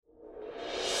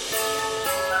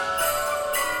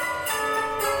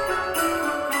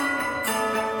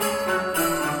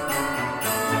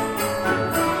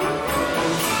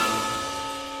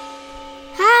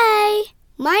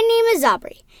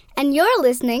Aubrey, and you're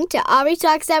listening to Aubrey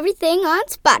Talks Everything on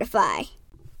Spotify.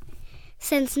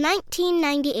 Since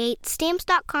 1998,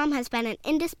 Stamps.com has been an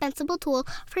indispensable tool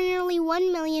for nearly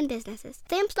 1 million businesses.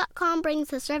 Stamps.com brings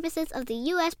the services of the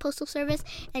U.S. Postal Service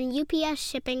and UPS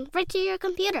shipping right to your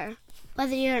computer.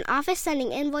 Whether you're an office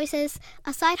sending invoices,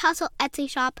 a side hustle Etsy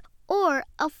shop, or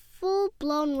a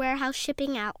full-blown warehouse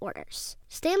shipping out orders,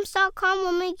 Stamps.com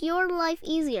will make your life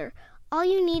easier. All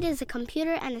you need is a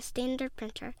computer and a standard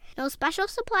printer. No special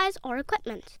supplies or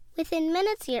equipment. Within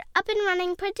minutes, you're up and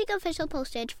running, printing official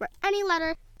postage for any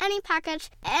letter, any package,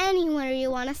 anywhere you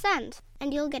want to send.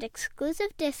 And you'll get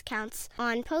exclusive discounts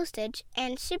on postage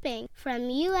and shipping from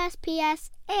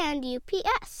USPS and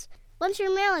UPS. Once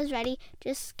your mail is ready,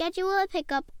 just schedule a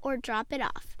pickup or drop it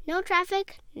off. No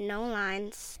traffic, no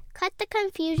lines. Cut the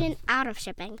confusion out of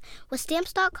shipping with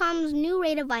Stamps.com's new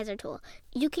Rate Advisor tool.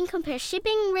 You can compare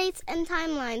shipping rates and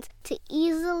timelines to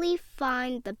easily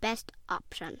find the best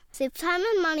option. Save time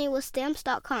and money with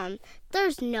Stamps.com.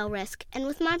 There's no risk. And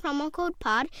with my promo code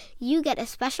POD, you get a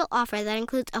special offer that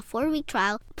includes a 4-week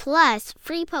trial, plus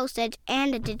free postage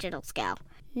and a digital scale.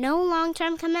 No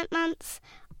long-term commitments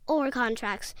or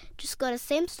contracts. Just go to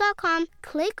Stamps.com,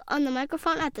 click on the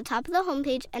microphone at the top of the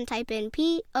homepage, and type in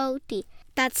POD.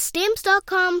 That's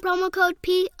Stamps.com, promo code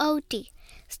POD.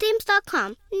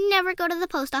 Stamps.com. Never go to the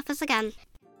post office again.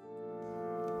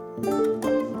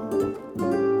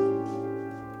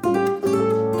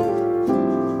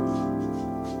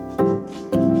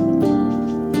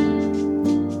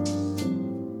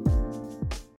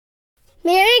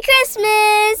 Merry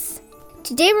Christmas!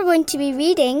 Today we're going to be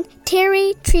reading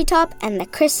Terry, Treetop, and the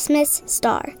Christmas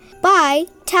Star by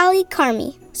Tally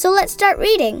Carmi. So let's start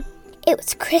reading. It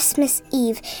was Christmas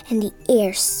Eve, and the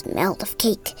air smelled of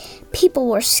cake. People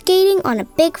were skating on a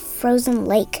big frozen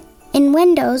lake. In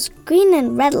windows, green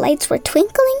and red lights were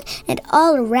twinkling, and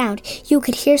all around you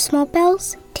could hear small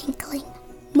bells tinkling.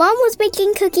 Mom was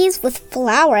baking cookies with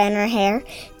flour in her hair.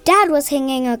 Dad was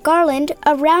hanging a garland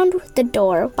around the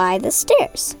door by the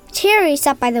stairs. Terry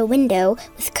sat by the window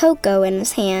with cocoa in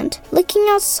his hand, looking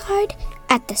outside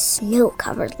at the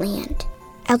snow-covered land.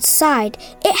 Outside,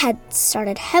 it had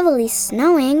started heavily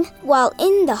snowing, while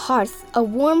in the hearth a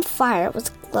warm fire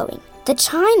was glowing. The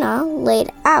china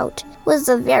laid out was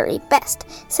the very best,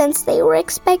 since they were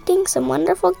expecting some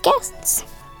wonderful guests.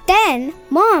 Then,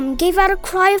 Mom gave out a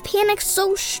cry of panic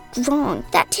so strong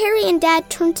that Terry and Dad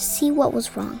turned to see what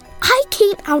was wrong. I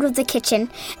came out of the kitchen,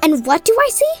 and what do I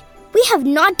see? We have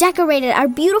not decorated our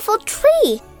beautiful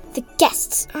tree. The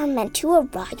guests are meant to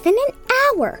arrive in an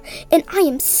hour, and I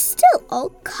am still all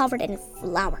covered in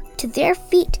flour. To their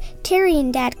feet, Terry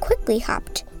and Dad quickly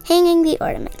hopped, hanging the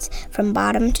ornaments from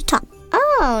bottom to top.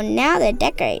 Oh, now they're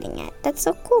decorating it. That's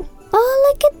so cool.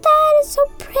 Oh, look at that. It's so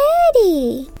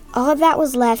pretty. All that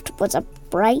was left was a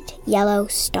bright yellow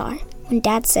star. When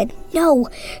Dad said, "No,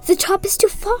 the top is too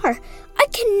far. I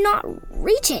cannot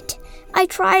reach it. I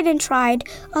tried and tried.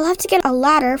 I'll have to get a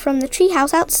ladder from the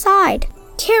treehouse outside."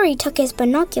 Terry took his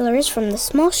binoculars from the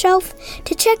small shelf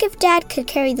to check if Dad could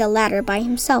carry the ladder by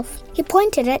himself. He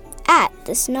pointed it at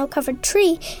the snow-covered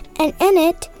tree, and in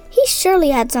it, he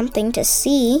surely had something to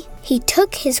see. He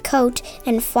took his coat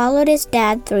and followed his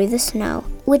dad through the snow,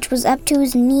 which was up to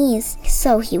his knees,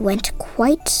 so he went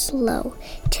quite slow.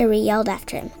 Terry yelled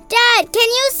after him, "Dad, can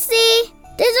you see?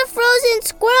 There's a frozen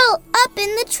squirrel up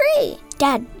in the tree."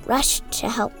 Dad rushed to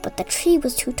help, but the tree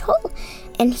was too tall,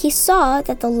 and he saw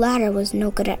that the ladder was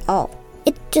no good at all.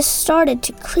 It just started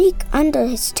to creak under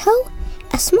his toe,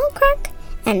 a small crack,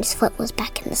 and his foot was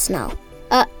back in the snow.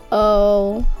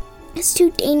 Uh-oh. It's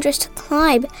too dangerous to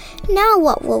climb. Now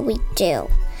what will we do?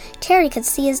 Terry could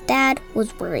see his dad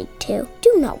was worried too.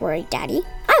 "Do not worry, Daddy.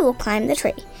 I will climb the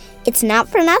tree. It's not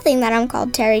for nothing that I'm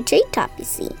called Terry Treetop, you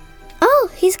see." "Oh,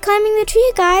 he's climbing the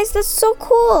tree, guys. That's so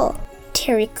cool."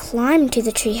 Terry climbed to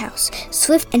the treehouse,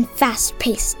 swift and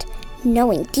fast-paced,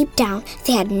 knowing deep down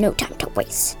they had no time to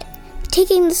waste.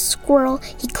 Taking the squirrel,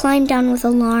 he climbed down with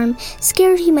alarm,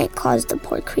 scared he might cause the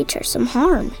poor creature some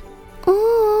harm.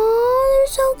 "Oh,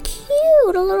 they're so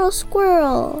cute, a little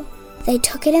squirrel." They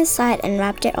took it inside and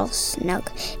wrapped it all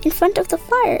snug. In front of the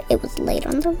fire, it was laid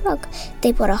on the rug.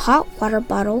 They put a hot water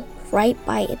bottle right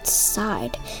by its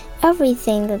side.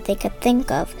 Everything that they could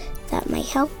think of that might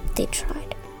help, they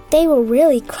tried. They were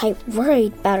really quite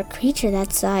worried about a creature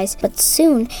that size, but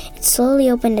soon it slowly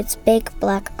opened its big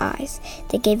black eyes.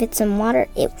 They gave it some water,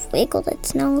 it wiggled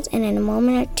its nose, and in a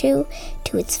moment or two,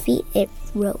 to its feet it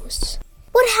rose.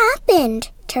 "What happened?"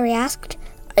 Terry asked.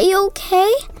 "Are you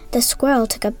okay?" The squirrel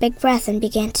took a big breath and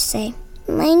began to say,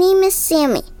 "My name is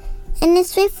Sammy, and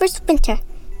it's my first winter,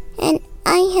 and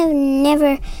I have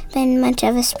never been much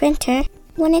of a sprinter.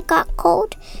 When it got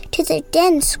cold, to the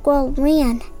den Squirrel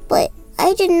ran. But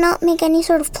I did not make any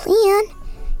sort of plan.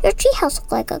 Your treehouse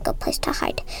looked like a good place to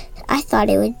hide. I thought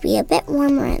it would be a bit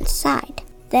warmer inside.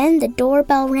 Then the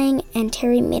doorbell rang and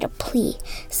Terry made a plea.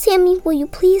 Sammy, will you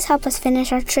please help us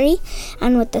finish our tree?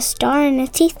 And with the star in his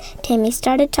teeth, Tammy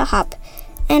started to hop.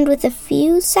 And with a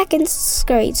few seconds,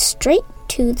 scurried straight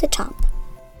to the top.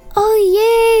 Oh,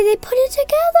 yay! They put it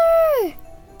together!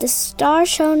 The star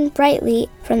shone brightly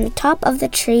from the top of the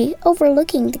tree,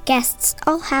 overlooking the guests,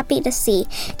 all happy to see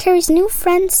Terry's new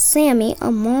friend Sammy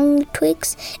among the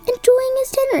twigs, enjoying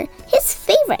his dinner, his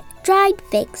favorite, dried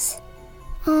figs.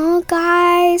 Oh,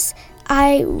 guys,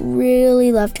 I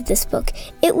really loved this book.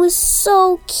 It was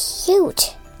so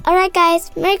cute. All right, guys,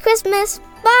 Merry Christmas.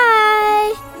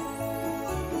 Bye!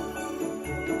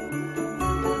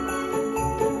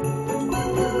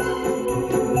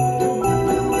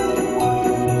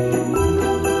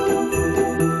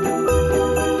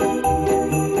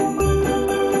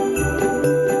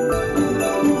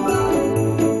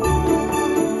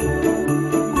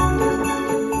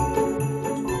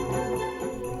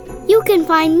 You can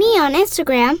find me on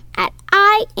Instagram at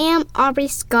I am Aubrey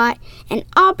Scott and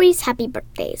Aubrey's Happy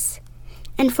Birthdays.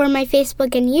 And for my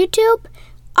Facebook and YouTube,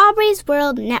 Aubrey's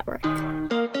World Network.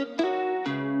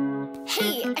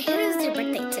 Hey, I heard it was your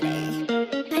birthday today.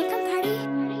 Can I come party?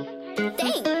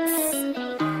 Thanks.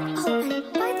 Oh, and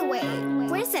by the way,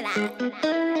 where's it at?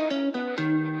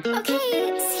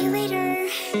 Okay, see you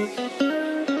later.